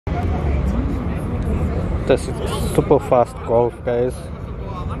This is super fast Golf, guys.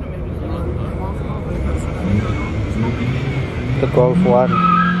 The Golf 1.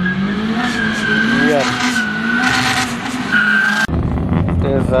 Yeah.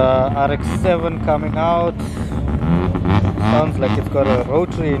 There's a RX-7 coming out. Sounds like it's got a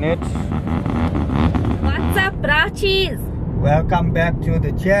rotary in it. What's up, brachis? Welcome back to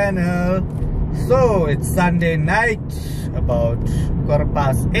the channel. So it's Sunday night, about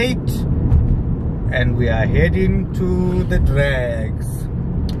 8:15, and we are heading to the drags.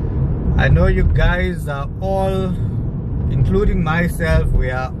 I know you guys are all, including myself, we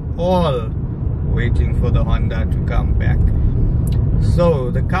are all waiting for the Honda to come back. So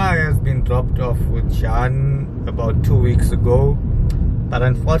the car has been dropped off with Jan about 2 weeks ago, but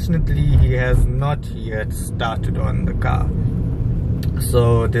unfortunately he has not yet started on the car.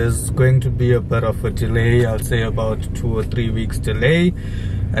 So there's going to be a bit of a delay. I'll say about 2 or 3 weeks delay.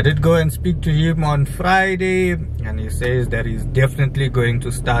 I did go and speak to him on Friday, and he says that he's definitely going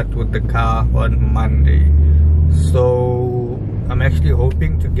to start with the car on Monday. So I'm actually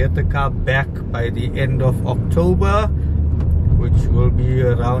hoping to get the car back by the end of October, which will be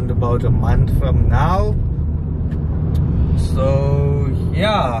around about a month from now. So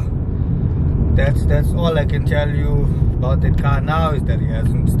yeah, that's all I can tell you about the car now, is that he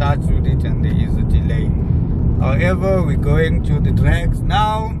hasn't started with it and there is a delay. However, we're going to the drags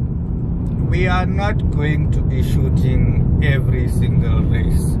now. We are not going to be shooting every single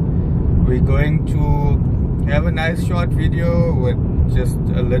race. We're going to have a nice short video with just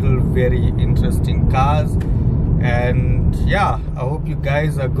a little very interesting cars, and yeah, I hope you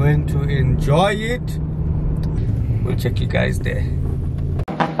guys are going to enjoy it. We'll check you guys there.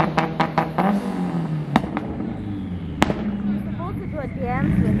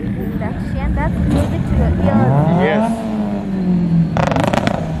 That's music to your ears. Yes.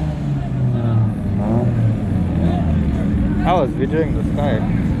 I was videoing the sky.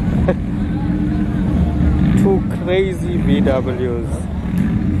 Two crazy VWs.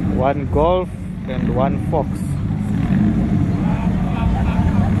 One Golf and one Fox.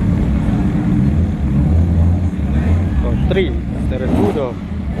 Oh, three. Is there a two though?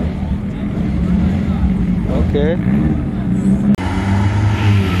 Okay.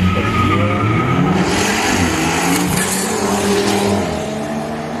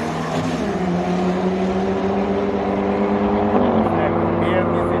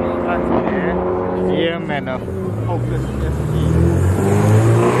 And a Focus ST.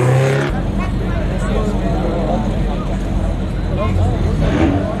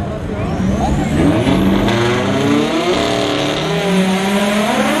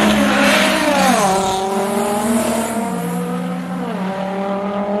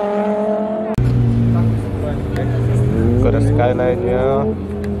 Got a Skyline here,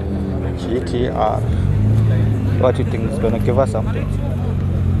 GTR. What do you think is gonna give us something?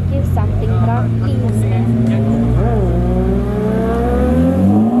 Give something, bro. Please, man.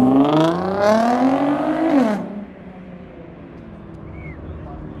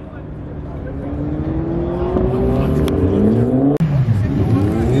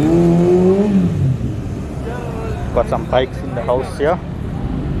 Got some bikes in the house here.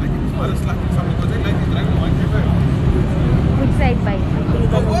 Which side bike?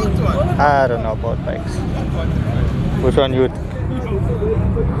 I don't know about bikes. Which one you?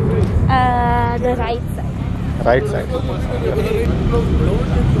 The right side. Right side.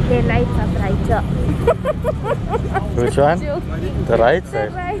 The lights are brighter. Which one? Joking. The right The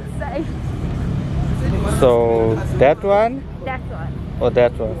side. right side. So that one That one. or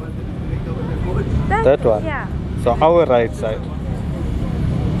that one? That one? Yeah. So our right side.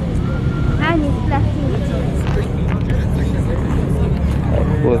 And it's flashing.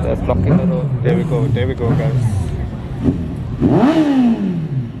 Oh, that's blocking the road. There we go. There we go, guys.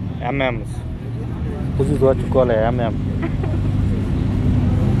 MMs. This is what you call a MM.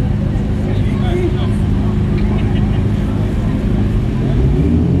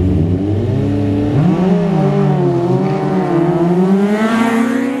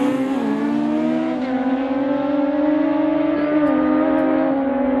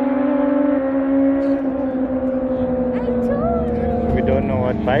 We don't know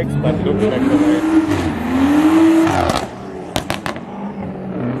what bikes, but looks like the right.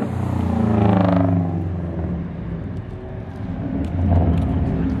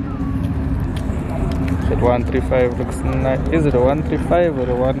 That 135 looks nice. Is it a 135 or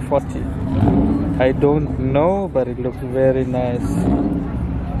a 140? I don't know, but it looks very nice.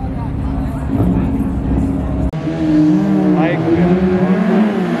 My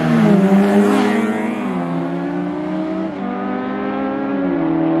goodness.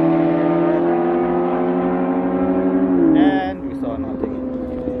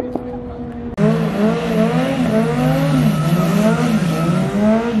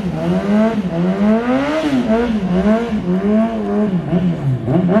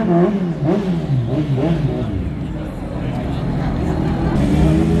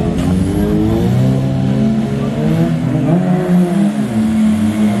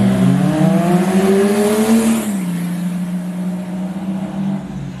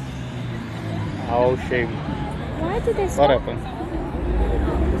 Oh shame. Why did they What stop? happened?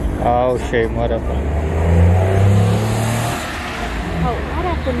 Oh shame, what happened? Oh, what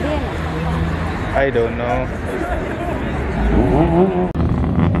happened then? I don't know.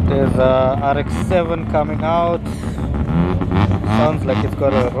 There's a RX-7 coming out. Sounds like it's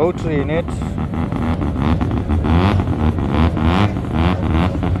got a rotary in it.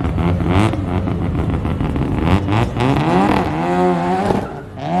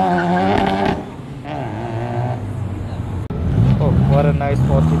 Oh, what a nice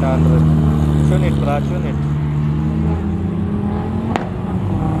 1400. Tune it, brah, tune it.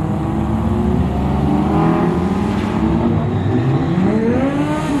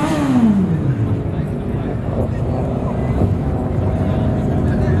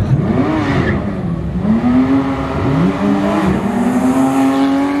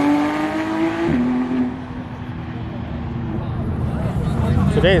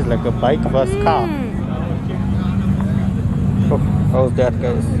 Today is like a bike bus car. Oh, how's that,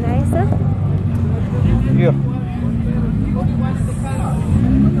 guys? Nicer? Yeah.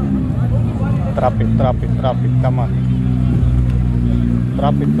 Drop it, drop it, drop it. Come on.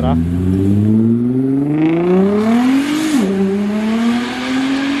 Drop it, bruh.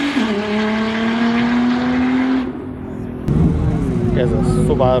 There's a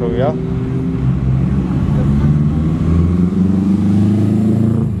Subaru, yeah?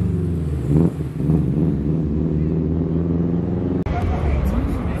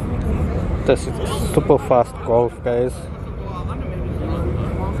 This is a super fast Golf, guys.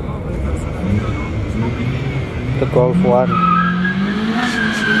 The Golf 1.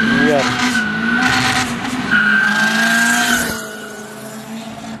 Yeah.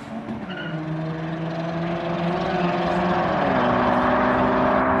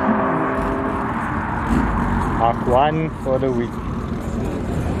 Mark 1 for the week.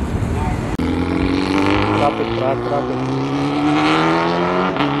 Drop it, drop it.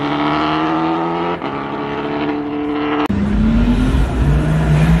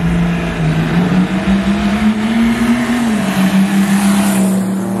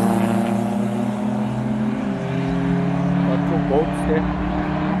 Boats there.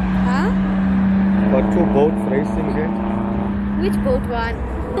 Huh? Got 2 boats racing here. Which boat one?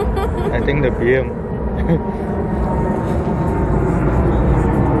 I think the BM.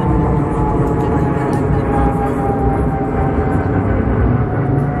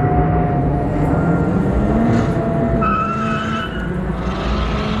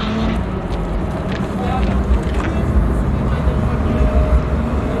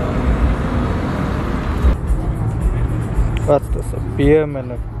 What's this? A BM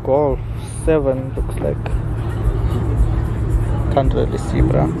and a Golf 7 looks like. Can't really see,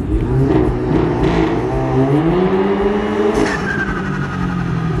 bruh.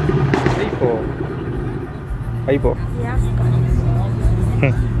 Aibo. Aibo. Yes.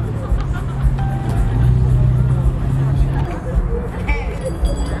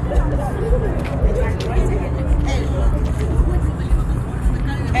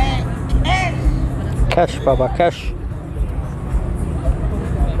 Cash, Baba, cash.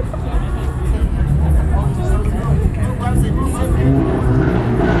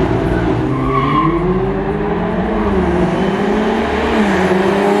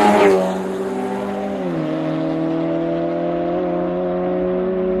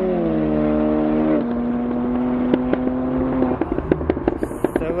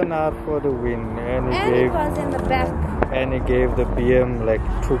 For the win, and he And gave it was in the back. and he gave the BM like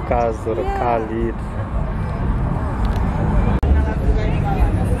 2 cars or a car lead.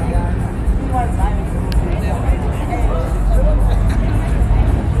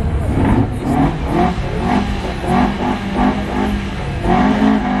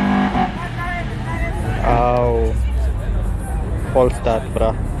 Ow. False start,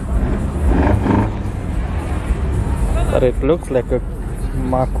 bruh. But it looks like a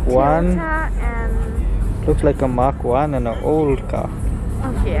Mark 1. And Looks like a Mark 1 and an old car.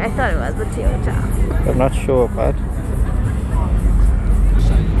 okay, I thought it was a Toyota. I'm not sure, but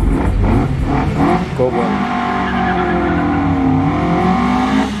go boy.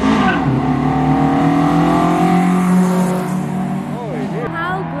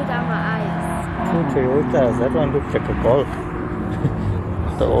 How good are my eyes? 2 Toyotas. That one looks like a Golf.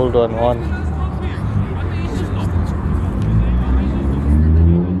 The old one won.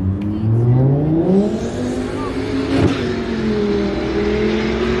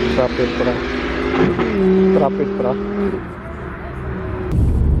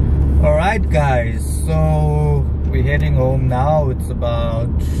 Alright guys, so we're heading home now. It's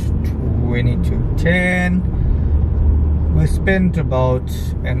about 20 to 10. We spent about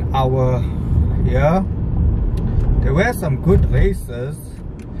an hour here. There were some good races,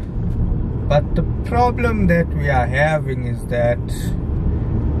 but the problem that we are having is that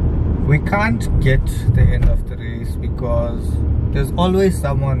we can't get the end of the race because there's always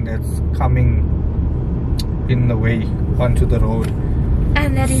someone that's coming in the way onto the road.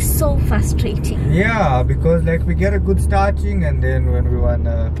 And that is so frustrating. Yeah, because like we get a good starting, and then when we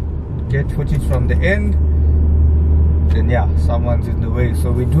wanna get footage from the end, then yeah, someone's in the way.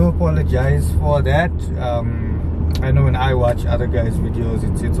 So we do apologize for that. I know when I watch other guys' videos,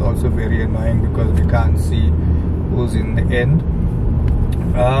 it's also very annoying because we can't see who's in the end.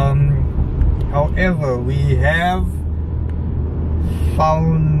 However, we have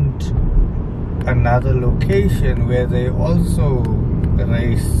found another location where they also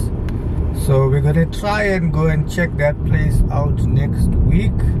race, so we're gonna try and go and check that place out next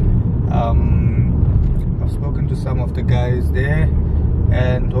week. I've spoken to some of the guys there,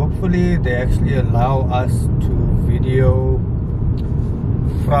 and hopefully they actually allow us to video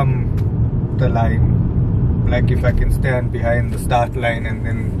from the line. Like if I can stand behind the start line, and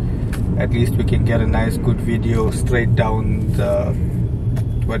then at least we can get a nice good video straight down the,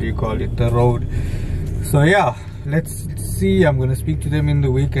 what do you call it, the road. So yeah, let's see. I'm gonna speak to them in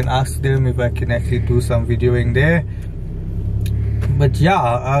the week and ask them if I can actually do some videoing there. But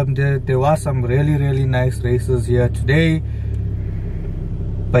yeah, there were some really nice races here today.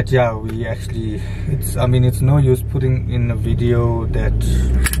 But yeah, we actually, it's no use putting in a video that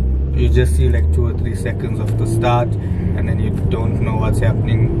you just see like 2 or 3 seconds of the start and then you don't know what's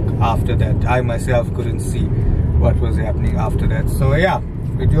happening after that. I myself couldn't see what was happening after that. So yeah,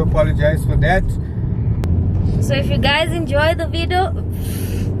 we do apologize for that. So if you guys enjoy the video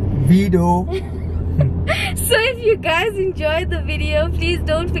so if you guys enjoyed the video, please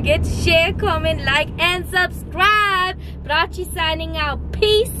don't forget to share, comment, like and subscribe. Brachi signing out.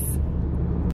 Peace.